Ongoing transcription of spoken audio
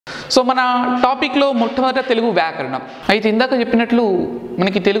So మన టాపిక్లో మొట్టమొదట తెలుగు వ్యాకరణం. అయితే ఇందాక చెప్పినట్లు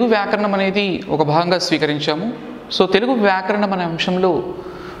మనకి తెలుగు వ్యాకరణం అనేది ఒక భాగంగా స్వీకరించాము. సో తెలుగు వ్యాకరణం అనే అంశంలో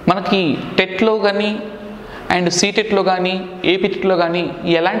మనకి టెట్లో కానీ అండ్ సీటెట్లో కానీ ఏపీ టెట్లో కానీ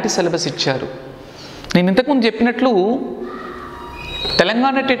ఎలాంటి సిలబస్ ఇచ్చారు? నేను ఇంతకుముందు చెప్పినట్లు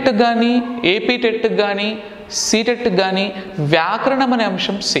తెలంగాణ టెట్కి కానీ ఏపీ టెట్కి కానీ సీటెట్కి కానీ వ్యాకరణం అనే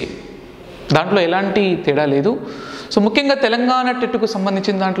అంశం సేమ్, దాంట్లో ఎలాంటి తేడా లేదు. సో ముఖ్యంగా తెలంగాణ టెట్కు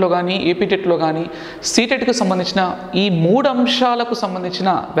సంబంధించిన దాంట్లో కానీ ఏపీ టెట్లో కానీ సీటెట్కి సంబంధించిన ఈ 3 అంశాలకు సంబంధించిన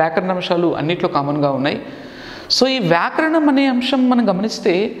వ్యాకరణ అంశాలు అన్నిట్లో కామన్గా ఉన్నాయి. సో ఈ వ్యాకరణం అనే అంశం మనం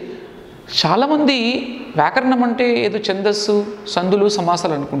గమనిస్తే చాలామంది వ్యాకరణం అంటే ఏదో ఛందస్సు, సందులు,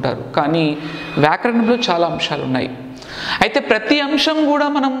 సమాసాలు అనుకుంటారు. కానీ వ్యాకరణంలో చాలా అంశాలు ఉన్నాయి. అయితే ప్రతి అంశం కూడా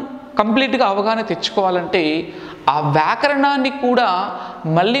మనం కంప్లీట్గా అవగాహన తెచ్చుకోవాలంటే ఆ వ్యాకరణాన్ని కూడా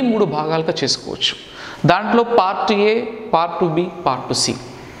మళ్ళీ 3 భాగాలుగా చేసుకోవచ్చు. దాంట్లో part A, part B, part C.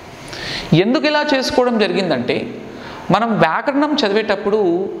 ఎందుకు ఇలా చేసుకోవడం జరిగిందంటే మనం వ్యాకరణం చదివేటప్పుడు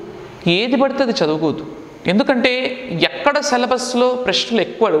ఏది పడితే అది చదవకూడదు. ఎందుకంటే ఎక్కడ సిలబస్లో ప్రశ్నలు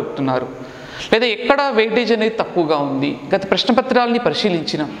ఎక్కువ అడుగుతున్నారు లేదా ఎక్కడ వెయిటేజ్ అనేది తక్కువగా ఉంది, గత ప్రశ్నపత్రాలని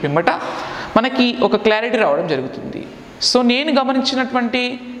పరిశీలించిన పిమ్మట మనకి ఒక క్లారిటీ రావడం జరుగుతుంది. సో నేను గమనించినటువంటి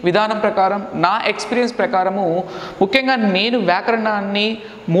విధానం ప్రకారం, నా ఎక్స్పీరియన్స్ ప్రకారము ముఖ్యంగా నేను వ్యాకరణాన్ని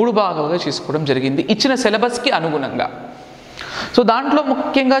 3 భాగాలుగా చేసుకోవడం జరిగింది ఇచ్చిన సిలబస్కి అనుగుణంగా. సో దాంట్లో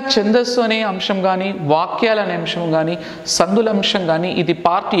ముఖ్యంగా ఛందస్సు అనే అంశం కానీ, వాక్యాలు అనే అంశం కానీ, సందుల అంశం కానీ ఇది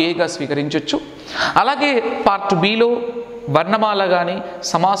పార్ట్ ఏగా స్వీకరించవచ్చు. అలాగే పార్ట్ బిలో వర్ణమాల కానీ,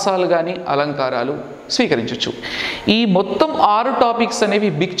 సమాసాలు కానీ, అలంకారాలు స్వీకరించవచ్చు. ఈ మొత్తం 6 టాపిక్స్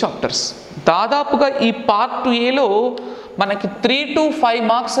అనేవి బిగ్ చాప్టర్స్. దాదాపుగా ఈ పార్ట్ ఏలో మనకి 3 to 5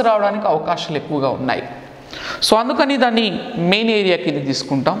 మార్క్స్ రావడానికి అవకాశాలు ఎక్కువగా ఉన్నాయి. సో అందుకని దాన్ని మెయిన్ ఏరియా కింద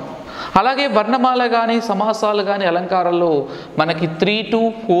తీసుకుంటాం. అలాగే వర్ణమాల కానీ, సమాసాలు కానీ, అలంకారాల్లో మనకి 3 to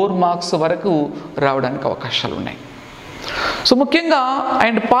 4 మార్క్స్ వరకు రావడానికి అవకాశాలు ఉన్నాయి. సో ముఖ్యంగా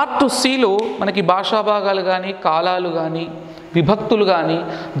అండ్ పార్ట్ సిలో మనకి భాషా భాగాలు కానీ, కాలాలు కానీ, విభక్తులు కానీ,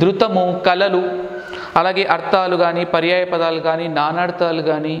 ధృతము, కళలు, అలాగే అర్థాలు కానీ, పర్యాయ పదాలు కానీ, నానార్థాలు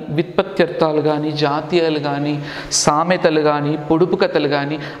కానీ, వ్యుత్పత్త్యర్థాలు కానీ, జాతీయాలు కానీ, సామెతలు కానీ, పొడుపు కథలు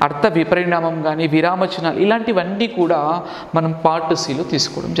కానీ, అర్థ విపరిణామం కానీ, విరామచిహ్నాలు, ఇలాంటివన్నీ కూడా మనం పార్ట్ సిలో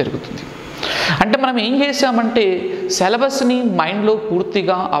తీసుకోవడం జరుగుతుంది. అంటే మనం ఏం చేసామంటే సిలబస్ని మైండ్లో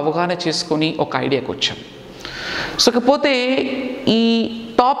పూర్తిగా అవగాహన చేసుకొని ఒక ఐడియాకి వచ్చాం. సో కాకపోతే ఈ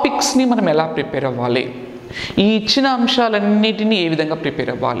టాపిక్స్ని మనం ఎలా ప్రిపేర్ అవ్వాలి, ఈ ఇచ్చిన అంశాలన్నిటినీ ఏ విధంగా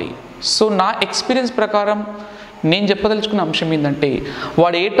ప్రిపేర్ అవ్వాలి? సో నా ఎక్స్పీరియన్స్ ప్రకారం నేను చెప్పదలుచుకున్న అంశం ఏంటంటే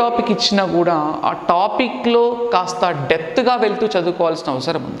వాడు ఏ టాపిక్ ఇచ్చినా కూడా ఆ టాపిక్లో కాస్త డెప్త్గా వెళ్తూ చదువుకోవాల్సిన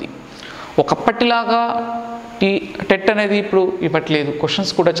అవసరం ఉంది. ఒకప్పటిలాగా ఈ టెట్ అనేది ఇప్పుడు ఇవ్వట్లేదు.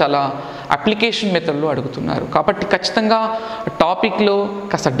 క్వశ్చన్స్ కూడా చాలా అప్లికేషన్ మెథడ్లో అడుగుతున్నారు. కాబట్టి ఖచ్చితంగా టాపిక్లో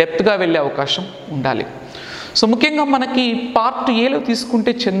కాస్త డెప్త్గా వెళ్ళే అవకాశం ఉండాలి. సో ముఖ్యంగా మనకి పార్ట్ ఏలో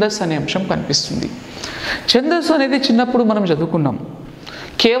తీసుకుంటే ఛందస్సు అనే అంశం కనిపిస్తుంది. ఛందస్సు అనేది చిన్నప్పుడు మనం చదువుకున్నాం.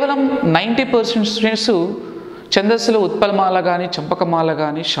 కేవలం 90% స్టూడెంట్స్ ఛందస్సులో ఉత్పలమాల కానీ, చంపకమాల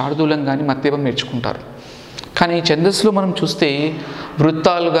కానీ, శార్దూలం కానీ, మధ్యమం నేర్చుకుంటారు. కానీ ఛందస్సులో మనం చూస్తే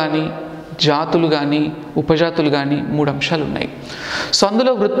వృత్తాలు కానీ, జాతులు కానీ, ఉపజాతులు కానీ 3 అంశాలు ఉన్నాయి. సో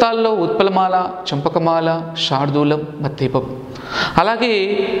అందులో వృత్తాల్లో ఉత్పలమాల, చంపకమాల, శార్దూలం, మధ్యమం. అలాగే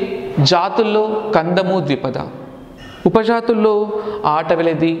జాతుల్లో కందము, ద్విపద. ఉపజాతుల్లో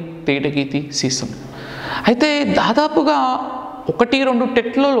ఆటవెలది, తేటగీతి, సీసం. అయితే దాదాపుగా 1-2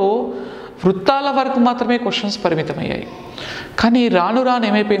 టెట్లలో వృత్తాల వరకు మాత్రమే క్వశ్చన్స్ పరిమితమయ్యాయి. కానీ రాను రాను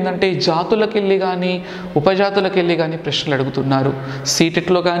ఏమైపోయిందంటే జాతులకు వెళ్ళి కానీ, ఉపజాతులకు వెళ్ళి కానీ ప్రశ్నలు అడుగుతున్నారు.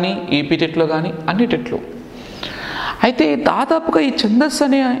 సీటెట్లో కానీ, ఏపీ టెట్లో కానీ, అన్ని టెట్లో. అయితే దాదాపుగా ఈ ఛందస్సు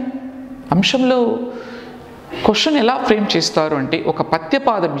అనే అంశంలో క్వశ్చన్ ఎలా ఫ్రేమ్ చేస్తారు అంటే ఒక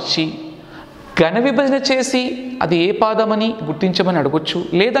పద్యపాదం ఇచ్చి ఘన విభజన చేసి అది ఏ పాదమని గుర్తించమని అడగొచ్చు,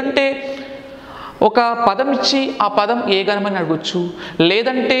 లేదంటే ఒక పదం ఇచ్చి ఆ పదం ఏ గణమని అడగొచ్చు,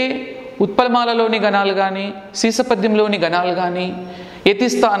 లేదంటే ఉత్పలమాలలోని గణాలు కానీ, సీసపద్యంలోని గణాలు కానీ,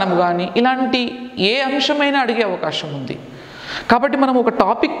 యతిస్థానం కానీ, ఇలాంటి ఏ అంశమైనా అడిగే అవకాశం ఉంది. కాబట్టి మనం ఒక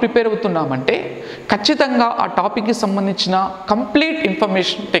టాపిక్ ప్రిపేర్ అవుతున్నామంటే ఖచ్చితంగా ఆ టాపిక్కి సంబంధించిన కంప్లీట్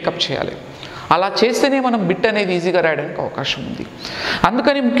ఇన్ఫర్మేషన్ టేకప్ చేయాలి. అలా చేస్తేనే మనం బిట్ అనేది ఈజీగా రాయడానికి అవకాశం ఉంది.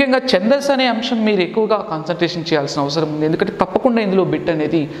 అందుకని ముఖ్యంగా ఛందస్సు అనే అంశం మీరు ఎక్కువగా కాన్సన్ట్రేషన్ చేయాల్సిన అవసరం ఉంది. ఎందుకంటే తప్పకుండా ఇందులో బిట్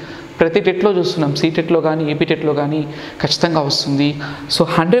అనేది ప్రతి టెట్లో చూస్తున్నాం. సీటెట్లో కానీ, ఏపీ టెట్లో కానీ ఖచ్చితంగా వస్తుంది. సో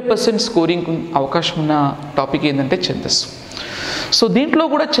 100% స్కోరింగ్ అవకాశం ఉన్న టాపిక్ ఏంటంటే ఛందస్సు. సో దీంట్లో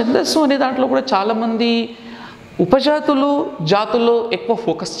కూడా ఛందస్సు అనే దాంట్లో కూడా చాలామంది ఉపజాతులు, జాతుల్లో ఎక్కువ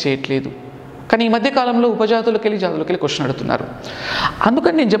ఫోకస్ చేయట్లేదు. కానీ ఈ మధ్యకాలంలో ఉపజాతులకు వెళ్ళి జాతులకు వెళ్ళి క్వశ్చన్ అడుగుతున్నారు.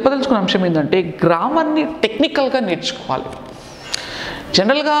 అందుకని నేను చెప్పదలుచుకున్న అంశం ఏంటంటే గ్రామర్ని టెక్నికల్గా నేర్చుకోవాలి.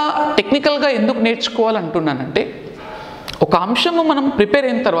 జనరల్గా టెక్నికల్గా ఎందుకు నేర్చుకోవాలంటున్నానంటే, ఒక అంశము మనం ప్రిపేర్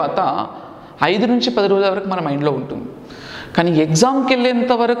అయిన తర్వాత 5 నుంచి 10 రోజుల వరకు మన మైండ్లో ఉంటుంది. కానీ ఎగ్జామ్కి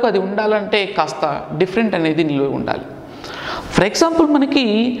వెళ్ళేంత వరకు అది ఉండాలంటే కాస్త డిఫరెంట్ అనేది నిలువ ఉండాలి. ఫర్ ఎగ్జాంపుల్ మనకి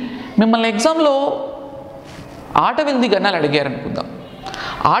మిమ్మల్ని ఎగ్జామ్లో ఆటవెల్ది గణాలు అడిగారు అనుకుందాం.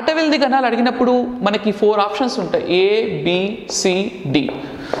 ఆటవెల్ది గణాలు అడిగినప్పుడు మనకి 4 ఆప్షన్స్ ఉంటాయి, ABCD.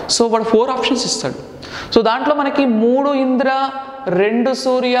 సో వాడు 4 ఆప్షన్స్ ఇస్తాడు. సో దాంట్లో మనకి 3 ఇంద్ర 2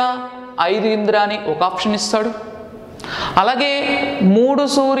 సూర్య 5 ఇంద్ర అని ఒక ఆప్షన్ ఇస్తాడు. అలాగే 3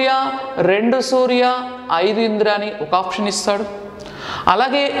 సూర్య 2 సూర్య 5 ఇంద్ర అని ఒక ఆప్షన్ ఇస్తాడు.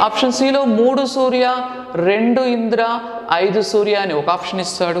 అలాగే ఆప్షన్ సిలో 3 సూర్య 2 ఇంద్ర 5 సూర్య అని ఒక ఆప్షన్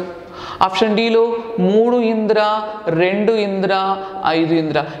ఇస్తాడు. ఆప్షన్ డిలో 3 ఇంద్ర 2 ఇంద్ర 5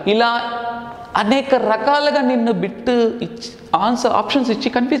 ఇంద్ర, ఇలా అనేక రకాలుగా నిన్ను బిట్ ఇచ్చి ఆప్షన్స్ ఇచ్చి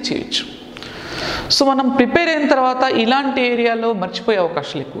కన్ఫ్యూజ్ చేయొచ్చు. సో మనం ప్రిపేర్ అయిన తర్వాత ఇలాంటి ఏరియాలో మర్చిపోయే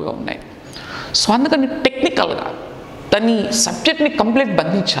అవకాశాలు ఎక్కువగా ఉన్నాయి. సో అందుకని టెక్నికల్గా దాన్ని సబ్జెక్ట్ని కంప్లీట్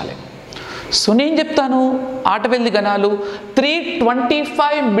బంధించాలి. సో నేను చెప్తాను, ఆటవెల్ది గణాలు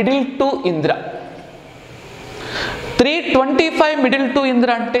 325 middle to Indra. 325 middle to Indra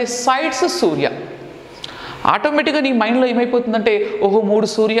అంటే సైడ్స్ సూర్య. ఆటోమేటిక్గా నీ మైండ్లో ఏమైపోతుందంటే, ఓహో 3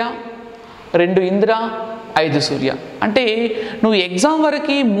 సూర్య 2 ఇంద్ర 5 సూర్య అంటే నువ్వు ఎగ్జామ్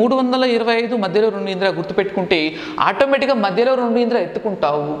వరకు 325 మధ్యలో 2 ఇంద్ర గుర్తుపెట్టుకుంటే ఆటోమేటిక్గా మధ్యలో 2 ఇంద్ర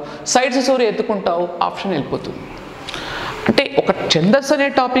ఎత్తుకుంటావు, సైడ్స్ సూర్య ఎత్తుకుంటావు, ఆప్షన్ వెళ్ళిపోతుంది. అంటే ఒక ఛందస్సు అనే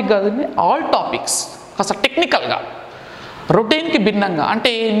టాపిక్ కాదు, ఆల్ టాపిక్స్ కాస్త టెక్నికల్గా రొటీన్కి భిన్నంగా,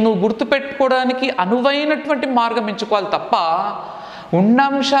 అంటే నువ్వు గుర్తుపెట్టుకోవడానికి అనువైనటువంటి మార్గం ఎంచుకోవాలి తప్ప ఉన్న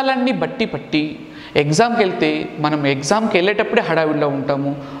అంశాలన్నీ బట్టి ఎగ్జామ్కి వెళ్తే మనం ఎగ్జామ్కి వెళ్ళేటప్పుడే హడావిడిలో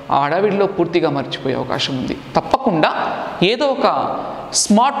ఉంటాము. ఆ హడావిడిలో పూర్తిగా మర్చిపోయే అవకాశం ఉంది. తప్పకుండా ఏదో ఒక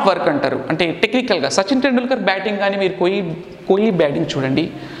స్మార్ట్ వర్క్ అంటారు, అంటే టెక్నికల్గా సచిన్ టెండూల్కర్ బ్యాటింగ్ కానీ మీరు కోహ్లీ బ్యాటింగ్ చూడండి.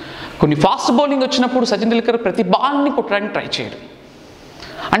 కొన్ని ఫాస్ట్ బౌలింగ్ వచ్చినప్పుడు సచిన్ టెండూల్కర్ ప్రతి బాల్ని కొట్టడానికి ట్రై చేయడు.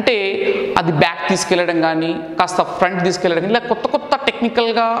 అంటే అది బ్యాక్ తీసుకెళ్ళడం కానీ కాస్త ఫ్రంట్ తీసుకెళ్ళడం ఇలా కొత్త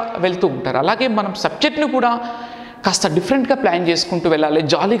టెక్నికల్గా వెళ్తూ ఉంటారు. అలాగే మనం సబ్జెక్ట్ని కూడా కాస్త డిఫరెంట్గా ప్లాన్ చేసుకుంటూ వెళ్ళాలి,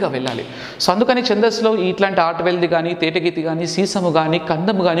 జాలీగా వెళ్ళాలి. సో అందుకని ఛందస్సులో ఇట్లాంటి ఆటవెల్ది కానీ తేటగీతి కానీ సీసము కానీ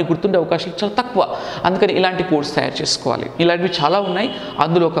కందము కానీ గుర్తుండే అవకాశాలు చాలా తక్కువ. అందుకని ఇలాంటి కోడ్స్ తయారు చేసుకోవాలి. ఇలాంటివి చాలా ఉన్నాయి,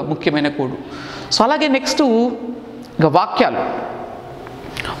 అందులో ఒక ముఖ్యమైన కోడ్. సో అలాగే నెక్స్ట్ ఇక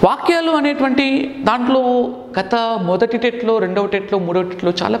వాక్యాలు అనేటువంటి దాంట్లో గత మొదటి టెట్లో 2వ టెట్లో 3వ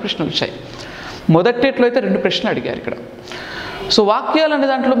టెట్లో చాలా ప్రశ్నలు వచ్చాయి. మొదటి టెట్లో అయితే 2 ప్రశ్నలు అడిగారు ఇక్కడ. సో వాక్యాలు అనే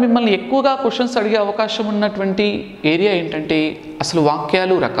దాంట్లో మిమ్మల్ని ఎక్కువగా క్వశ్చన్స్ అడిగే అవకాశం ఉన్నటువంటి ఏరియా ఏంటంటే అసలు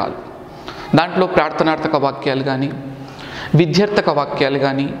వాక్యాలు రకాలు. దాంట్లో ప్రార్థనార్థక వాక్యాలు కానీ, విద్యార్థక వాక్యాలు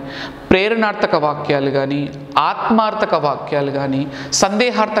కానీ, ప్రేరణార్థక వాక్యాలు కానీ, ఆత్మార్థక వాక్యాలు కానీ,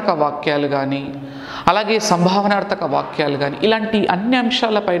 సందేహార్థక వాక్యాలు కానీ, అలాగే సంభావనార్థక వాక్యాలు కానీ, ఇలాంటి అన్ని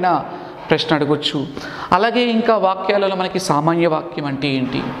అంశాలపైన ప్రశ్న అడగొచ్చు. అలాగే ఇంకా వాక్యాలలో మనకి సామాన్య వాక్యం అంటే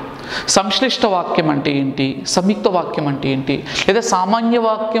ఏంటి, సంశ్లిష్ట వాక్యం అంటే ఏంటి, సంయుక్త వాక్యం అంటే ఏంటి, లేదా సామాన్య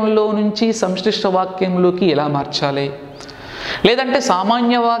వాక్యంలో నుంచి సంశ్లిష్ట వాక్యంలోకి ఎలా మార్చాలి, లేదంటే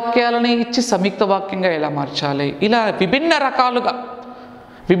సామాన్య వాక్యాలని ఇచ్చి సంయుక్త వాక్యంగా ఎలా మార్చాలి, ఇలా విభిన్న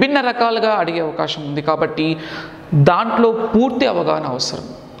రకాలుగా అడిగే అవకాశం ఉంది. కాబట్టి దాంట్లో పూర్తి అవగాహన అవసరం.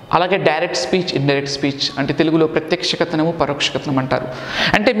 అలాగే డైరెక్ట్ స్పీచ్, ఇండైరెక్ట్ స్పీచ్ అంటే తెలుగులో ప్రత్యక్ష కథనము పరోక్ష కథనం అంటారు.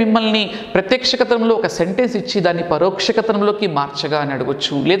 అంటే మిమ్మల్ని ప్రత్యక్ష కథనంలో ఒక సెంటెన్స్ ఇచ్చి దాన్ని పరోక్ష కథనంలోకి మార్చగా అని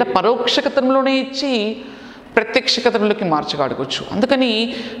అడగొచ్చు, లేదా పరోక్ష కథనంలోనే ఇచ్చి ప్రత్యక్ష కథనంలోకి మార్చగా అడగొచ్చు. అందుకని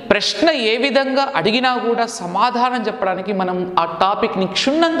ప్రశ్న ఏ విధంగా అడిగినా కూడా సమాధానం చెప్పడానికి మనం ఆ టాపిక్ని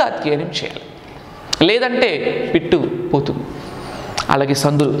క్షుణ్ణంగా అధ్యయనం చేయాలి, లేదంటే పిట్టు పోతుంది. అలాగే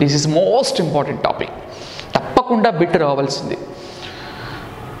సందులు, this is most important topic, తప్పకుండా బిట్టు రావాల్సింది.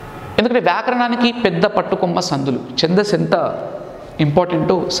 ఎందుకంటే వ్యాకరణానికి పెద్ద పట్టుకొమ్మ సందులు. ఛందస్సు ఎంత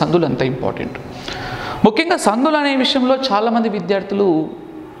ఇంపార్టెంటో సందులు అంత ఇంపార్టెంట్. ముఖ్యంగా సందులు అనే విషయంలో చాలామంది విద్యార్థులు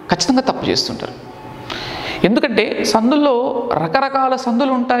ఖచ్చితంగా తప్పు చేస్తుంటారు. ఎందుకంటే సందుల్లో రకరకాల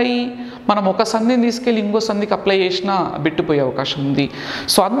సందులు ఉంటాయి. మనం ఒక సంధిని తీసుకెళ్ళి ఇంకో సంధికి అప్లై చేసినా బిట్టుపోయే అవకాశం ఉంది.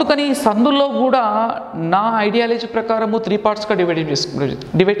 సో అందుకని సందుల్లో కూడా నా ఐడియాలజీ ప్రకారము 3 పార్ట్స్గా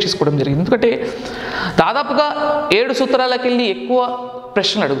డివైడ్ చేసుకోవడం జరిగింది. ఎందుకంటే దాదాపుగా 7 సూత్రాలకు వెళ్ళి ఎక్కువ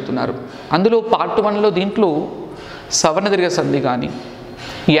ప్రశ్నలు అడుగుతున్నారు. అందులో పార్ట్ 1లో దీంట్లో సవర్ణదీర్ఘ సంధి కానీ,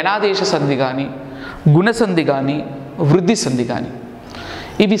 యనాదేశ సంధి కానీ, గుణసంధి కానీ, వృద్ధి సంధి కానీ,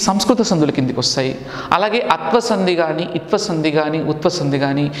 ఇవి సంస్కృత సంధుల కిందికి వస్తాయి. అలాగే అత్వసంధి కానీ, ఇత్వసంధి కానీ, ఉత్వసంధి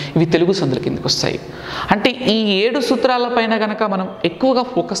కానీ ఇవి తెలుగు సంధుల కిందికి వస్తాయి. అంటే ఈ 7 సూత్రాలపైన కనుక మనం ఎక్కువగా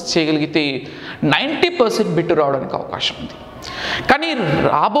ఫోకస్ చేయగలిగితే 90% బిట్టు రావడానికి అవకాశం ఉంది. కానీ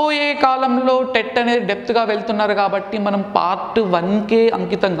రాబోయే కాలంలో టెట్ అనేది డెప్త్గా వెళ్తున్నారు కాబట్టి మనం పార్ట్ 1కే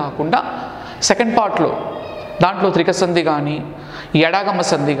అంకితం కాకుండా సెకండ్ పార్ట్లో దాంట్లో త్రిక సంధి కానీ, ఎడాగమ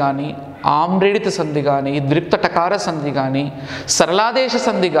సంధి కానీ, ఆమ్రేడిత సంధి కానీ, ద్రిప్త టకార సంధి కానీ, సరళాదేశ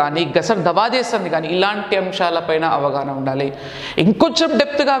సంధి కానీ, గసర్ దవాదేశ సంధి కానీ, ఇలాంటి అంశాలపైన అవగాహన ఉండాలి. ఇంకొంచెం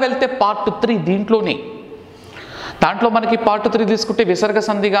డెప్త్గా వెళ్తే పార్ట్ 3 దీంట్లోనే. దాంట్లో మనకి పార్ట్ 3 తీసుకుంటే విసర్గ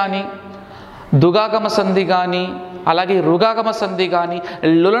సంధి కానీ, దుగాగమ సంధి కానీ, అలాగే రుగాగమ సంధి కానీ,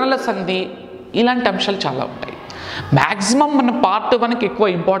 లులనల సంధి, ఇలాంటి అంశాలు చాలా ఉంటాయి. మ్యాక్సిమం మనం పార్ట్ 1కి ఎక్కువ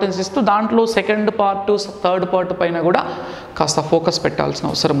ఇంపార్టెన్స్ ఇస్తూ దాంట్లో సెకండ్ పార్ట్, థర్డ్ పార్ట్ పైన కూడా కాస్త ఫోకస్ పెట్టాల్సిన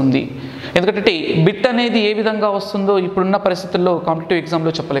అవసరం ఉంది. ఎందుకంటే బిట్ అనేది ఏ విధంగా వస్తుందో ఇప్పుడున్న పరిస్థితుల్లో కాంపిటేటివ్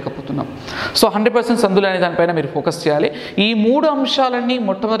ఎగ్జామ్లో చెప్పలేకపోతున్నాం. సో 100% సందులు అనే దానిపైన మీరు ఫోకస్ చేయాలి. ఈ 3 అంశాలన్నీ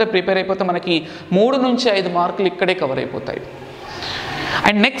మొట్టమొదటి ప్రిపేర్ అయిపోతే మనకి 3 నుంచి 5 మార్కులు ఇక్కడే కవర్ అయిపోతాయి.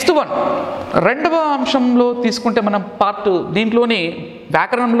 అండ్ నెక్స్ట్ వన్, రెండవ అంశంలో తీసుకుంటే మనం దీంట్లోనే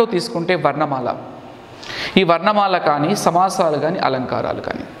వ్యాకరణంలో తీసుకుంటే వర్ణమాల. ఈ వర్ణమాల కానీ, సమాసాలు కానీ, అలంకారాలు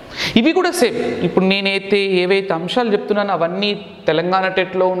కానీ, ఇవి కూడా సేమ్. ఇప్పుడు నేనైతే ఏవైతే అంశాలు చెప్తున్నానో అవన్నీ తెలంగాణ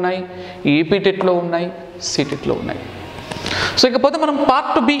టెట్లో ఉన్నాయి, ఏపీ టెట్లో ఉన్నాయి, సిటెట్లో ఉన్నాయి. సో ఇకపోతే మనం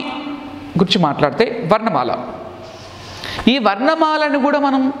పార్ట్ బి గురించి మాట్లాడితే వర్ణమాల. ఈ వర్ణమాలను కూడా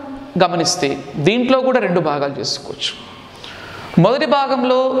మనం గమనిస్తే దీంట్లో కూడా 2 భాగాలు చేసుకోవచ్చు. మొదటి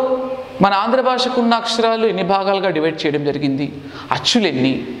భాగంలో మన ఆంధ్ర భాషకు ఉన్న అక్షరాలు ఎన్ని భాగాలుగా డివైడ్ చేయడం జరిగింది,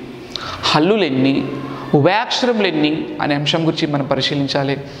 అచ్చులెన్ని, హల్లులెన్ని, ఉభయాక్షరములెన్ని అనే అంశం గురించి మనం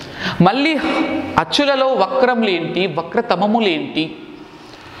పరిశీలించాలి. మళ్ళీ అచ్చులలో వక్రములు ఏంటి, వక్రతమములు ఏంటి,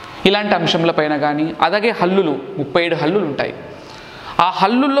 ఇలాంటి అంశంలపైన కానీ, అలాగే హల్లులు 37 హల్లులు ఉంటాయి. ఆ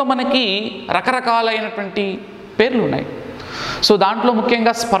హల్లుల్లో మనకి రకరకాలైనటువంటి పేర్లు ఉన్నాయి. సో దాంట్లో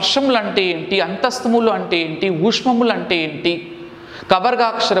ముఖ్యంగా స్పర్శములు అంటే ఏంటి, అంతస్తములు అంటే ఏంటి, ఊష్మములు అంటే ఏంటి,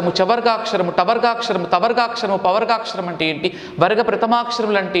 కవర్గాక్షరము, చవర్గాక్షరము, టవర్గాక్షరము, తవర్గాక్షరము, పవర్గాక్షరం అంటే ఏంటి, వర్గ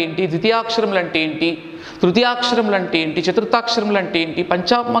ప్రథమాక్షరములు అంటే ఏంటి, ద్వితీయాక్షరములు అంటే ఏంటి, తృతీయాక్షరములు అంటే ఏంటి, చతుర్థాక్షరములు అంటే ఏంటి,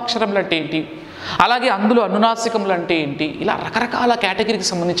 పంచమాక్షరములు అంటే ఏంటి, అలాగే అందులో అనునాసికములు అంటే ఏంటి, ఇలా రకరకాల కేటగిరీకి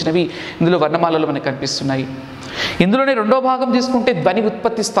సంబంధించినవి ఇందులో వర్ణమాలలో మనకు కనిపిస్తున్నాయి. ఇందులోనే రెండో భాగం తీసుకుంటే ధ్వని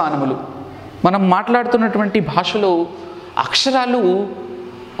ఉత్పత్తి స్థానములు. మనం మాట్లాడుతున్నటువంటి భాషలో అక్షరాలు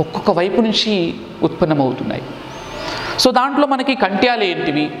ఒక్కొక్క వైపు నుంచి ఉత్పన్నమవుతున్నాయి. సో దాంట్లో మనకి కంట్యాలు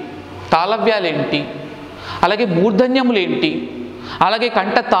ఏంటివి, తాళవ్యాలు ఏంటి, అలాగే మూర్ధన్యములు ఏంటి, అలాగే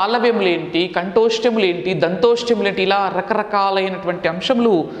కంఠ తాళవ్యములు ఏంటి, కంఠోష్టములు ఏంటి, దంతోష్టములు ఏంటి, ఇలా రకరకాలైనటువంటి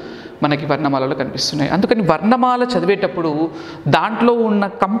అంశములు మనకి వర్ణమాలలో కనిపిస్తున్నాయి. అందుకని వర్ణమాల చదివేటప్పుడు దాంట్లో ఉన్న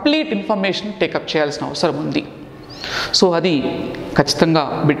కంప్లీట్ ఇన్ఫర్మేషన్ టేకప్ చేయాల్సిన అవసరం ఉంది. సో అది ఖచ్చితంగా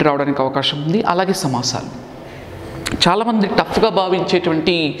బిట్ రావడానికి అవకాశం ఉంది. అలాగే సమాసాలు చాలామంది టఫ్గా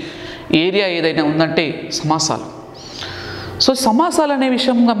భావించేటువంటి ఏరియా ఏదైనా ఉందంటే సమాసాలు. సో సమాసాలు అనే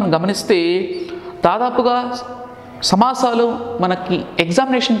విషయంగా మనం గమనిస్తే దాదాపుగా సమాసాలు మనకి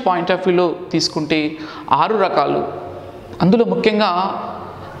ఎగ్జామినేషన్ పాయింట్ ఆఫ్ వ్యూలో తీసుకుంటే 6 రకాలు. అందులో ముఖ్యంగా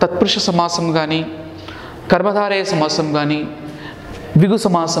తత్పురుష సమాసం కానీ, కర్మధారయ సమాసం కానీ, విగు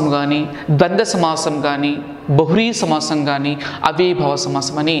సమాసం కానీ, ద్వంద్వ సమాసం కానీ, బహురీ సమాసం కానీ, అవ్యయభావ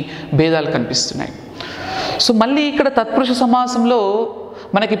సమాసం అని భేదాలు కనిపిస్తున్నాయి. సో మళ్ళీ ఇక్కడ తత్పురుష సమాసంలో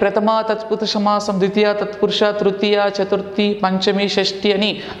మనకి ప్రథమ తత్పురుష సమాసం, ద్వితీయ తత్పురుష, తృతీయ, చతుర్థి, పంచమి, షష్ఠి అని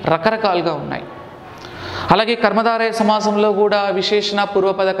రకరకాలుగా ఉన్నాయి. అలాగే కర్మధారయ సమాసంలో కూడా విశేషణ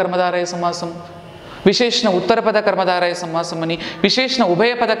పూర్వపద కర్మధారయ సమాసం, విశేషణ ఉత్తరపద కర్మధారయ సమాసం అని, విశేషణ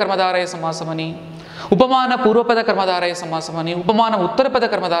ఉభయపద కర్మధారయ సమాసం అని, ఉపమాన పూర్వపద కర్మధారయ సమాసం అని, ఉపమాన ఉత్తరపద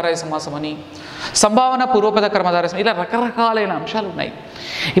కర్మధారయ సమాసం అని, సంభావన పూర్వపద కర్మధారయ సమాసం, ఇలా రకరకాలైన అంశాలు ఉన్నాయి.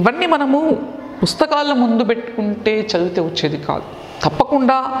 ఇవన్నీ మనము పుస్తకాలను ముందు పెట్టుకుంటే చదివితే వచ్చేది కాదు.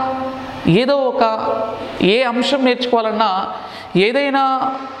 తప్పకుండా ఏదో ఏ అంశం నేర్చుకోవాలన్నా ఏదైనా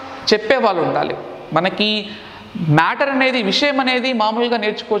చెప్పేవాళ్ళు ఉండాలి. మనకి మ్యాటర్ అనేది, విషయం అనేది మామూలుగా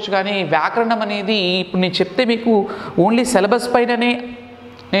నేర్చుకోవచ్చు, కానీ వ్యాకరణం అనేది ఇప్పుడు నేను చెప్తే మీకు ఓన్లీ సిలబస్ పైననే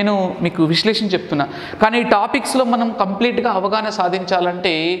నేను మీకు విశ్లేషణ చెప్తున్నా. కానీ ఈ టాపిక్స్లో మనం కంప్లీట్గా అవగాహన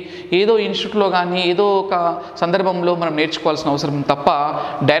సాధించాలంటే ఏదో ఇన్స్టిట్యూట్లో కానీ ఏదో ఒక సందర్భంలో మనం నేర్చుకోవాల్సిన అవసరం తప్ప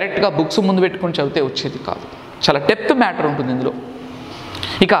డైరెక్ట్గా బుక్స్ ముందు పెట్టుకొని చదివితే వచ్చేది కాదు. చాలా డెప్త్ మ్యాటర్ ఉంటుంది ఇందులో.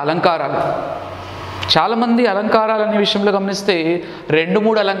 ఇక అలంకారాలు, చాలామంది అలంకారాలు అనే విషయంలో గమనిస్తే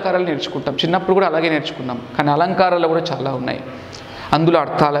 2-3 అలంకారాలు నేర్చుకుంటాం. చిన్నప్పుడు కూడా అలాగే నేర్చుకున్నాం. కానీ అలంకారాలు కూడా చాలా ఉన్నాయి. అందులో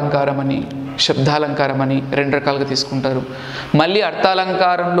అర్థాలంకారం అని, శబ్దాలంకారం అని 2 రకాలుగా తీసుకుంటారు. మళ్ళీ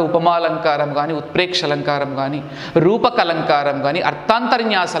అర్థాలంకారంలో ఉపమాలంకారం కానీ, ఉత్ప్రేక్ష అలంకారం కానీ, రూపక అలంకారం కానీ,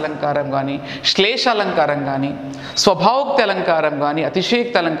 అర్థాంతర్న్యాస అలంకారం కానీ, శ్లేష అలంకారం కానీ, స్వభావోక్తి అలంకారం కానీ,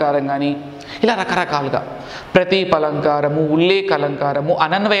 అతిశయోక్తి అలంకారం కానీ, ఇలా రకరకాలుగా ప్రతీప అలంకారము, ఉల్లేఖ అలంకారము,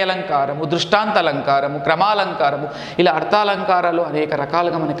 అనన్వయ అలంకారము, దృష్టాంత అలంకారము, క్రమాలంకారము, ఇలా అర్థాలంకారాలు అనేక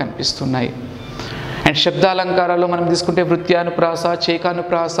రకాలుగా మనకు కనిపిస్తున్నాయి. అండ్ శబ్దాలంకారాల్లో మనం తీసుకుంటే వృత్యానుప్రాస,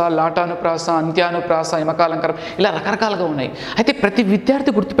 చేకానుప్రాస, లాటానుప్రాస, అంత్యానుప్రాస, యమకాలంకారం, ఇలా రకరకాలుగా ఉన్నాయి. అయితే ప్రతి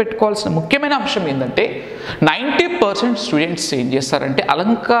విద్యార్థి గుర్తుపెట్టుకోవాల్సిన ముఖ్యమైన అంశం ఏంటంటే 90% స్టూడెంట్స్ ఏం చేస్తారంటే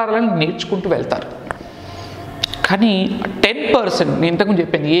అలంకారాలను నేర్చుకుంటూ వెళ్తారు. కానీ 10% నేను ఇంతకుముందు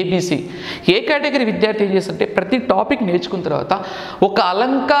చెప్పాను ఏబీసీ, ఏ కేటగిరీ విద్యార్థి ఏం చేస్తుంటే ప్రతి టాపిక్ నేర్చుకున్న తర్వాత ఒక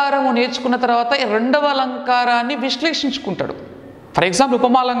అలంకారం నేర్చుకున్న తర్వాత రెండవ అలంకారాన్ని విశ్లేషించుకుంటాడు. ఫర్ ఎగ్జాంపుల్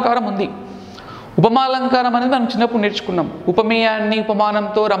ఉపమాలంకారం ఉంది. ఉపమాలంకారం అనేది మనం చిన్నప్పుడు నేర్చుకున్నాం. ఉపమేయాన్ని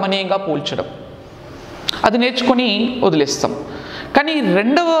ఉపమానంతో రమణీయంగా పోల్చడం, అది నేర్చుకొని వదిలేస్తాం. కానీ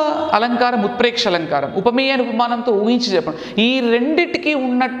రెండవ అలంకారం ఉత్ప్రేక్ష అలంకారం, ఉపమేయాన్ని ఉపమానంతో ఊహించి చెప్పడం. ఈ రెండిటికి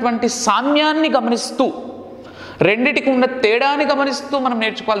ఉన్నటువంటి సామ్యాన్ని గమనిస్తూ, రెండిటికి ఉన్న తేడాని గమనిస్తూ మనం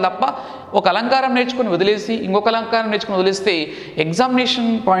నేర్చుకోవాలి తప్ప ఒక అలంకారం నేర్చుకుని వదిలేసి ఇంకొక అలంకారం నేర్చుకుని వదిలేస్తే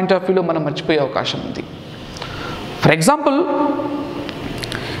ఎగ్జామినేషన్ పాయింట్ ఆఫ్ వ్యూలో మనం మర్చిపోయే అవకాశం ఉంది. ఫర్ ఎగ్జాంపుల్,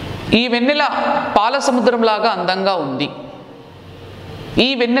 ఈ వెన్నెల పాల సముద్రంలాగా అందంగా ఉంది, ఈ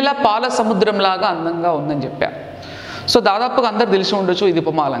వెన్నెల పాల సముద్రంలాగా అందంగా ఉందని చెప్పా. సో దాదాపుగా అందరు తెలిసి ఉండొచ్చు ఇది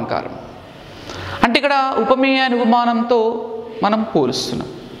ఉపమా అలంకారం. అంటే ఇక్కడ ఉపమేయాన్ని ఉపమానంతో మనం పోలుస్తున్నాం.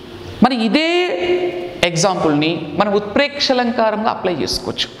 మరి ఇదే ఎగ్జాంపుల్ని మనం ఉత్ప్రేక్ష అలంకారంగా అప్లై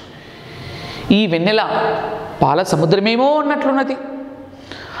చేసుకోవచ్చు. ఈ వెన్నెల పాల సముద్రమేమో అన్నట్లున్నది.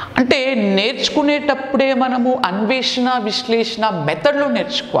 అంటే నేర్చుకునేటప్పుడే మనము అన్వేషణ, విశ్లేషణ మెథడ్లో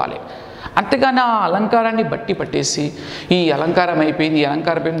నేర్చుకోవాలి. అంతేగాని ఆ అలంకారాన్ని బట్టి పట్టేసి ఈ అలంకారం అయిపోయింది, ఈ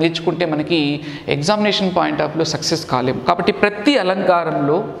అలంకారం నేర్చుకుంటే మనకి ఎగ్జామినేషన్ పాయింట్ ఆఫ్ వ్యూలో సక్సెస్ కాలేము. కాబట్టి ప్రతి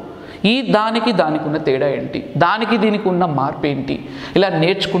అలంకారంలో దానికి ఉన్న తేడా ఏంటి, దానికి దీనికి ఉన్న మార్పు ఏంటి, ఇలా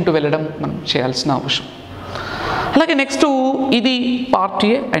నేర్చుకుంటూ వెళ్ళడం మనం చేయాల్సిన అవసరం. అలాగే నెక్స్ట్ ఇది part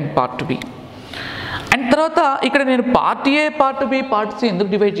A and part B. And తర్వాత ఇక్కడ నేను part A, part B, part C ఎందుకు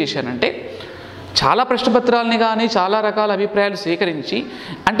డివైడ్ చేశానంటే చాలా ప్రశ్నపత్రాలని కానీ చాలా రకాల అభిప్రాయాలు సేకరించి,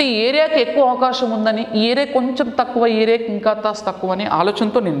 అంటే ఈ ఏరియాకి ఎక్కువ అవకాశం ఉందని, ఈ ఏరియా కొంచెం తక్కువ, ఈ ఏరియాకి ఇంకా తక్కువ అనే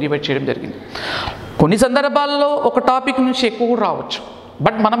ఆలోచనతో నేను డివైడ్ చేయడం జరిగింది. కొన్ని సందర్భాల్లో ఒక టాపిక్ నుంచి ఎక్కువ కూడా రావచ్చు,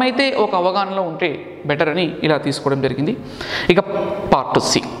 బట్ మనమైతే ఒక అవగాహనలో ఉంటే బెటర్ అని ఇలా తీసుకోవడం జరిగింది. ఇక పార్ట్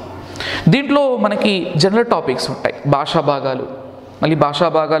సి, దీంట్లో మనకి జనరల్ టాపిక్స్ ఉంటాయి. భాషా భాగాలు, మళ్ళీ భాషా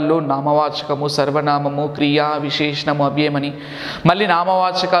భాగాల్లో నామవాచకము, సర్వనామము, క్రియా, విశేషణము, అవ్యయమని, మళ్ళీ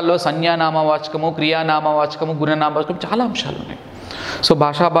నామవాచకాల్లో సంజ్ఞానామవాచకము, క్రియానామవాచకము, గుణనామవాచకం, చాలా అంశాలు ఉన్నాయి. సో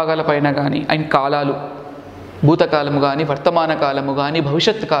భాషా భాగాల పైన కానీ, అండ్ కాలాలు, భూతకాలము కానీ, వర్తమాన కాలము కానీ,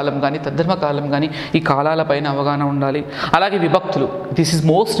 భవిష్యత్తు కాలం కానీ, తద్ధర్మ కాలం కానీ, ఈ కాలాలపైన అవగాహన ఉండాలి. అలాగే విభక్తులు, దిస్ ఈజ్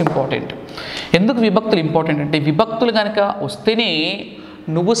మోస్ట్ ఇంపార్టెంట్. ఎందుకు విభక్తులు ఇంపార్టెంట్ అంటే విభక్తులు కనుక వస్తేనే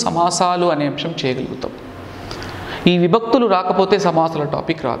నువ్వు సమాసాలు అనే అంశం చేయగలుగుతావు. ఈ విభక్తులు రాకపోతే సమాసాల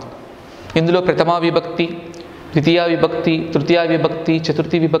టాపిక్ రాదు. ఇందులో ప్రథమా విభక్తి, ద్వితీయ విభక్తి, తృతీయ విభక్తి,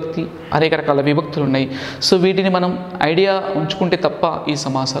 చతుర్థి విభక్తి, అనేక రకాల విభక్తులు ఉన్నాయి. సో వీటిని మనం ఐడియా ఉంచుకుంటే తప్ప ఈ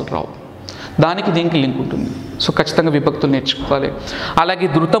సమాసాలు రావు. దానికి దీనికి లింక్ ఉంటుంది. సో ఖచ్చితంగా విభక్తులు నేర్చుకోవాలి. అలాగే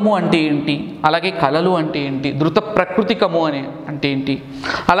ధృతము అంటే ఏంటి, అలాగే కళలు అంటే ఏంటి, ధృత ప్రకృతికము అంటే ఏంటి,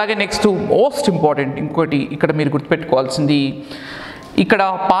 అలాగే నెక్స్ట్ మోస్ట్ ఇంపార్టెంట్ ఇంకోటి ఇక్కడ మీరు గుర్తుపెట్టుకోవాల్సింది, ఇక్కడ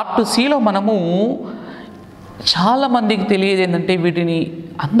పార్ట్ సిలో మనము చాలామందికి తెలియదు ఏంటంటే వీటిని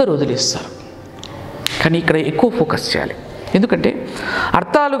అందరూ వదిలేస్తారు, కానీ ఇక్కడ ఎక్కువ ఫోకస్ చేయాలి. ఎందుకంటే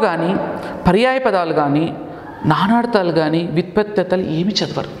అర్థాలు కానీ, పర్యాయ పదాలు కానీ, నానార్థాలు కానీ, వ్యుత్పత్తులు ఏమి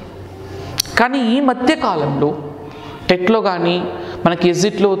చదవరు. కానీ ఈ మధ్య కాలంలో టెట్లో కానీ మనకి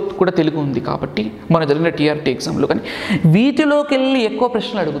ఎగ్జిట్లో కూడా తెలుగు ఉంది కాబట్టి మన జరిగిన టీఆర్టీ ఎగ్జామ్లో కానీ వీటిలోకి వెళ్ళి ఎక్కువ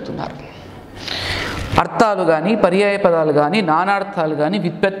ప్రశ్నలు అడుగుతున్నారు. అర్థాలు కానీ, పర్యాయ పదాలు కానీ, నానార్థాలు కానీ,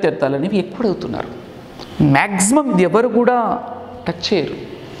 వ్యుత్పత్తులు అనేవి ఎక్కువ అడుగుతున్నారు. మ్యాక్సిమం ఇది ఎవరు కూడా టచ్ చేయరు.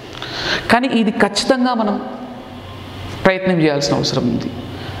 కానీ ఇది ఖచ్చితంగా మనం ప్రయత్నం చేయాల్సిన అవసరం ఉంది.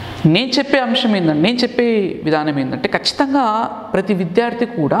 నేను చెప్పే అంశం ఏంటంటే, నేను చెప్పే విధానం ఏంటంటే ఖచ్చితంగా ప్రతి విద్యార్థి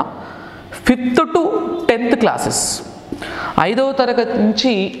కూడా 5th to 10th క్లాసెస్, 5వ తరగతి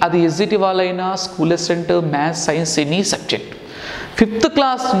నుంచి అది ఎస్జిటి వాళ్ళైనా, school assistant, maths, science, any subject, 5th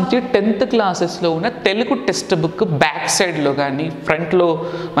class నుంచి 10th క్లాసెస్లో ఉన్న తెలుగు టెక్స్ట్ బుక్ బ్యాక్ సైడ్లో కానీ, ఫ్రంట్లో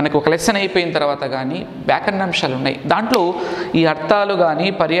మనకు ఒక లెసన్ అయిపోయిన తర్వాత కానీ వ్యాకరణ అంశాలు ఉన్నాయి. దాంట్లో ఈ అర్థాలు కానీ,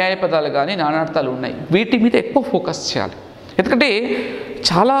 పర్యాయ పదాలు కానీ, నానార్థాలు ఉన్నాయి. వీటి మీద ఎక్కువ ఫోకస్ చేయాలి. ఎందుకంటే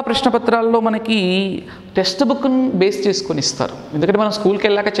చాలా ప్రశ్నపత్రాల్లో మనకి టెక్స్ట్ బుక్ను బేస్ చేసుకొని ఇస్తారు. ఎందుకంటే మనం స్కూల్కి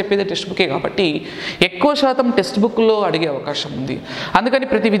వెళ్ళాక చెప్పేది టెక్స్ట్ బుకే కాబట్టి ఎక్కువ శాతం టెక్స్ట్ బుక్లో అడిగే అవకాశం ఉంది. అందుకని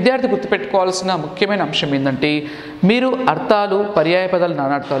ప్రతి విద్యార్థి గుర్తుపెట్టుకోవాల్సిన ముఖ్యమైన అంశం ఏంటంటే మీరు అర్థాలు, పర్యాయ పదాలు,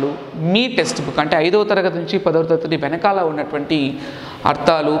 నానార్థాలు మీ టెక్స్ట్ బుక్ అంటే 5వ తరగతి నుంచి 10వ తరగతి వెనకాల ఉన్నటువంటి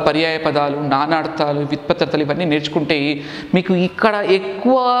అర్థాలు, పర్యాయ పదాలు, నానార్థాలు, వ్యుత్పత్తులు ఇవన్నీ నేర్చుకుంటే మీకు ఇక్కడ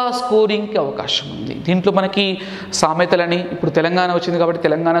ఎక్కువ స్కోరింగ్కి అవకాశం ఉంది. దీంట్లో మనకి సామెతలని, ఇప్పుడు తెలంగాణ వచ్చింది కాబట్టి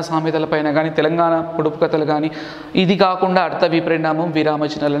తెలంగాణ సామెతల పైన కానీ, తెలంగాణ ఇప్పుడు కథలు కానీ, ఇది కాకుండా అర్థ విపరిణామం,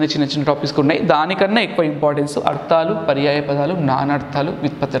 విరామచిహ్నాలు అనే చిన్న చిన్న టాపిక్స్ ఉన్నాయి. దానికన్నా ఎక్కువ ఇంపార్టెన్స్ అర్థాలు, పర్యాయ పదాలు, నానార్థాలు,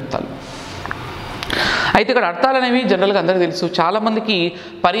 వ్యుత్పత్త్యర్థాలు. అయితే ఇక్కడ అర్థాలు అనేవి జనరల్గా అందరికీ తెలుసు. చాలామందికి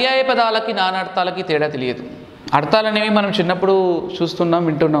పర్యాయ పదాలకి నానార్థాలకి తేడా తెలియదు. అర్థాలు అనేవి మనం చిన్నప్పుడు చూస్తున్నాం,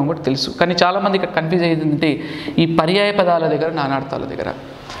 వింటున్నాం కూడా తెలుసు. కానీ చాలామంది ఇక్కడ కన్ఫ్యూజ్ అయ్యేది ఏంటంటే ఈ పర్యాయ పదాల దగ్గర, నానార్థాల దగ్గర.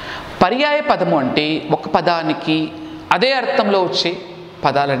 పర్యాయ పదము అంటే ఒక పదానికి అదే అర్థంలో వచ్చే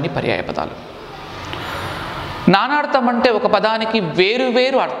పదాలన్నీ పర్యాయ పదాలు. నానార్థం అంటే ఒక పదానికి వేరు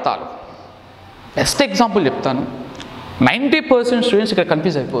వేరు అర్థాలు. బెస్ట్ ఎగ్జాంపుల్ చెప్తాను. 90% స్టూడెంట్స్ ఇక్కడ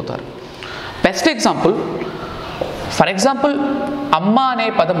కన్ఫ్యూజ్ అయిపోతారు. బెస్ట్ ఎగ్జాంపుల్, ఫర్ ఎగ్జాంపుల్ అమ్మ అనే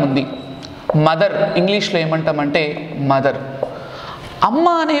పదం ఉంది. మదర్ ఇంగ్లీష్లో ఏమంటామంటే మదర్. అమ్మ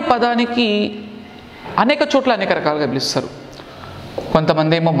అనే పదానికి అనేక చోట్ల అనేక రకాలుగా పిలుస్తారు.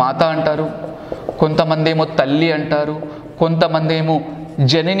 కొంతమంది ఏమో మాత అంటారు, కొంతమంది ఏమో తల్లి అంటారు, కొంతమంది ఏమో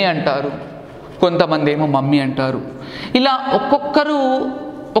జనని అంటారు, కొంతమంది ఏమో మమ్మీ అంటారు. ఇలా ఒక్కొక్కరు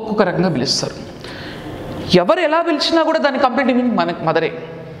ఒక్కొక్క రకంగా పిలుస్తారు. ఎవరు ఎలా పిలిచినా కూడా దాని కంప్లీట్ మీనింగ్ మనకు మదరే.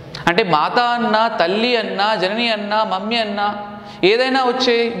 అంటే మాత అన్న, తల్లి అన్న, జనని అన్న, మమ్మీ అన్న ఏదైనా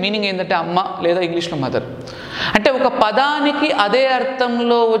వచ్చే మీనింగ్ ఏంటంటే అమ్మ లేదా ఇంగ్లీష్లో మదర్. అంటే ఒక పదానికి అదే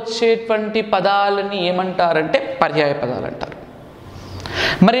అర్థంలో వచ్చేటువంటి పదాలని ఏమంటారంటే పర్యాయ పదాలు అంటారు.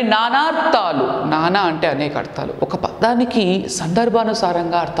 మరి నానార్థాలు, నానా అంటే అనేక అర్థాలు. ఒక పదానికి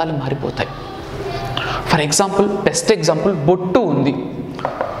సందర్భానుసారంగా అర్థాలు మారిపోతాయి. ఫర్ ఎగ్జాంపుల్, బెస్ట్ ఎగ్జాంపుల్ బొట్టు ఉంది.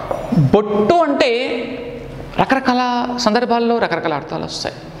 బొట్టు అంటే రకరకాల సందర్భాల్లో రకరకాల అర్థాలు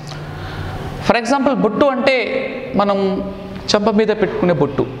వస్తాయి. ఫర్ ఎగ్జాంపుల్ బొట్టు అంటే మనం చెంప మీద పెట్టుకునే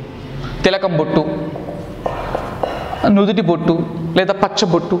బొట్టు, తిలకం బొట్టు, నుదుటి బొట్టు లేదా పచ్చ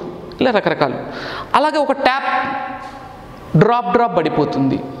బొట్టు, ఇలా రకరకాలు. అలాగే ఒక ట్యాప్ డ్రాప్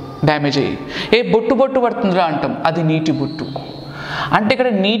పడిపోతుంది, డ్యామేజ్ అయ్యి బొట్టు పడుతుందిరా అంటాం, అది నీటి బొట్టు. అంటే ఇక్కడ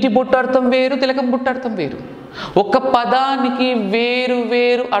నీటి బొట్టు అర్థం వేరు, తిలకం బొట్టు అర్థం వేరు. ఒక పదానికి వేరు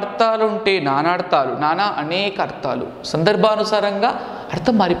వేరు అర్థాలు ఉంటే నానార్థాలు, నానా అనేక అర్థాలు, సందర్భానుసారంగా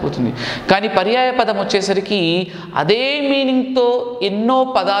అర్థం మారిపోతుంది. కానీ పర్యాయ పదం వచ్చేసరికి అదే మీనింగ్తో ఎన్నో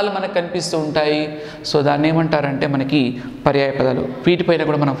పదాలు మనకు కనిపిస్తూ ఉంటాయి. సో దాన్ని ఏమంటారంటే మనకి పర్యాయ పదాలు. వీటిపైన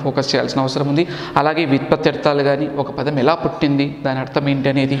కూడా మనం ఫోకస్ చేయాల్సిన అవసరం ఉంది. అలాగే వ్యుత్పత్త్యర్థాలు కానీ, ఒక పదం ఎలా పుట్టింది, దాని అర్థం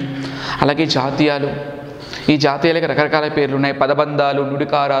ఏంటి అనేది. అలాగే జాతీయాలు, ఈ జాతీయాలకి రకరకాల పేర్లు ఉన్నాయి. పదబంధాలు,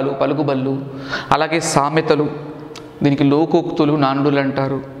 నుడికారాలు, పలుకుబళ్ళు, అలాగే సామెతలు, దీనికి లోకోక్తులు, నానుడులు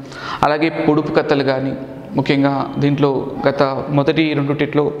అంటారు. అలాగే పొడుపు కథలు కానీ, ముఖ్యంగా దీంట్లో గత మొదటి 2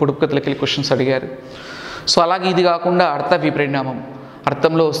 టెట్లో పొడుపు కథలకి వెళ్ళి క్వశ్చన్స్ అడిగారు. సో అలాగే ఇది కాకుండా అర్థ విపరిణామం,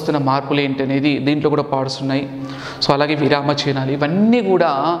 అర్థంలో వస్తున్న మార్పులు ఏంటి అనేది దీంట్లో కూడా పార్ట్స్ ఉన్నాయి. సో అలాగే విరామచిహ్నాలు, ఇవన్నీ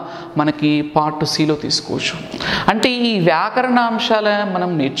కూడా మనకి పార్ట్ సిలో తీసుకోవచ్చు. అంటే ఈ వ్యాకరణాంశాలను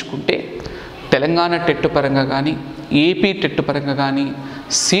మనం నేర్చుకుంటే తెలంగాణ టెట్ పరంగా కానీ, ఏపీ టెట్ పరంగా కానీ,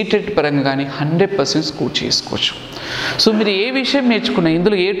 సీటెట్ పరంగా కానీ 100% స్కోర్ చేసుకోవచ్చు. సో మీరు ఏ విషయం నేర్చుకున్నా,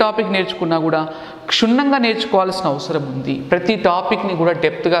 ఇందులో ఏ టాపిక్ నేర్చుకున్నా కూడా క్షుణ్ణంగా నేర్చుకోవాల్సిన అవసరం ఉంది. ప్రతి టాపిక్ని కూడా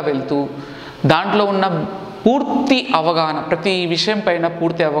డెప్త్గా వెళ్తూ దాంట్లో ఉన్న పూర్తి అవగాహన, ప్రతి విషయం పైన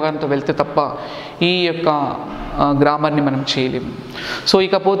పూర్తి అవగాహనతో వెళ్తే తప్ప ఈ యొక్క గ్రామర్ని మనం చేయలేము. సో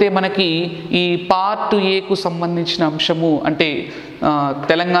ఇకపోతే మనకి ఈ పార్ట్ ఏకు సంబంధించిన అంశము అంటే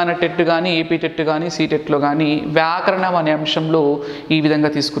తెలంగాణ టెట్ కానీ, ఏపీ టెట్ కానీ, సీటెట్లో కానీ వ్యాకరణం అనే అంశంలో ఈ విధంగా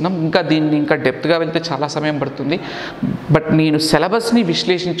తీసుకున్నాం. ఇంకా దీన్ని ఇంకా డెప్త్గా వెళ్తే చాలా సమయం పడుతుంది. బట్ నేను సిలబస్ని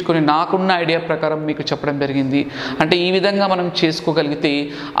విశ్లేషించుకొని నాకున్న ఐడియా ప్రకారం మీకు చెప్పడం జరిగింది. అంటే ఈ విధంగా మనం చేసుకోగలిగితే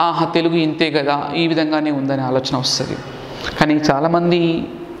తెలుగు ఇంతే కదా, ఈ విధంగానే ఉందనే ఆలోచన వస్తుంది. కానీ చాలామంది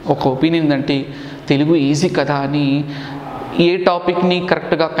ఒక ఒపీనియన్ ఏంటంటే తెలుగు ఈజీ కదా అని ఏ టాపిక్ని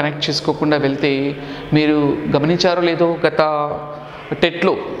కరెక్ట్గా కనెక్ట్ చేసుకోకుండా వెళ్తే, మీరు గమనించారో లేదో గత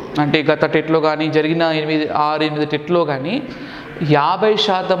టెట్లో కానీ జరిగిన 6-8 టెట్లో కానీ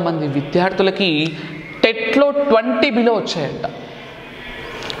 50% మంది విద్యార్థులకి టెట్లో 20 బిలో వచ్చాయంట.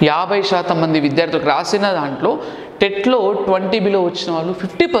 50% మంది విద్యార్థులకు రాసిన దాంట్లో టెట్లో 20 బిలో వచ్చిన వాళ్ళు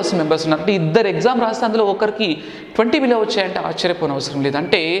 50% మెంబర్స్ ఉన్నారు. అంటే 2 ఎగ్జామ్ రాస్తే అందులో ఒకరికి 20 బిలో వచ్చాయంటే ఆశ్చర్యపోని అవసరం లేదు.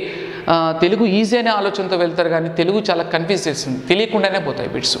 అంటే తెలుగు ఈజీ అనే ఆలోచనతో వెళ్తారు, కానీ తెలుగు చాలా కన్ఫ్యూజ్ చేస్తుంది. తెలియకుండానే పోతాయి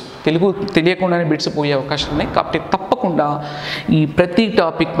బిట్స్, తెలుగు తెలియకుండానే బిట్స్ పోయే అవకాశాలు ఉన్నాయి. కాబట్టి తప్పకుండా ఈ ప్రతి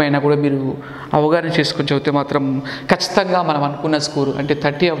టాపిక్ పైన కూడా మీరు అవగాహన చేసుకొని చదివితే మాత్రం ఖచ్చితంగా మనం అనుకున్న స్కోరు అంటే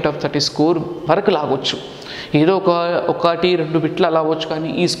 30 out of 30 స్కోర్ వరకు లాగొచ్చు. ఏదో 1-2 బిట్లు అలా అవ్వచ్చు, కానీ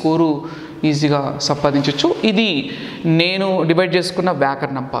ఈ స్కోరు ఈజీగా సంపాదించవచ్చు. ఇది నేను డివైడ్ చేసుకున్న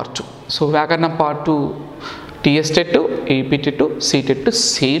వ్యాకరణం పార్ట్ 2. సో వ్యాకరణం part 2 TS TET, AP TET, CTET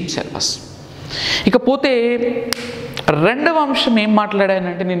same syllabus. ఇకపోతే రెండవ అంశం ఏం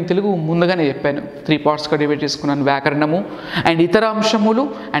మాట్లాడానంటే, నేను తెలుగు ముందుగానే చెప్పాను 3 పార్ట్స్గా డివైడ్ చేసుకున్నాను. వ్యాకరణము అండ్ ఇతర అంశములు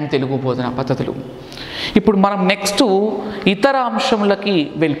అండ్ తెలుగు బోధన పద్ధతులు. ఇప్పుడు మనం నెక్స్ట్ ఇతర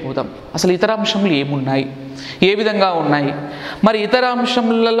అంశములకి వెళ్ళిపోదాం. అసలు ఇతర అంశములు ఏమున్నాయి, ఏ విధంగా ఉన్నాయి, మరి ఇతర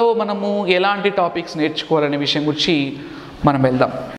అంశములలో మనము ఎలాంటి టాపిక్స్ నేర్చుకోవాలనే విషయం గురించి మనం వెళ్దాం.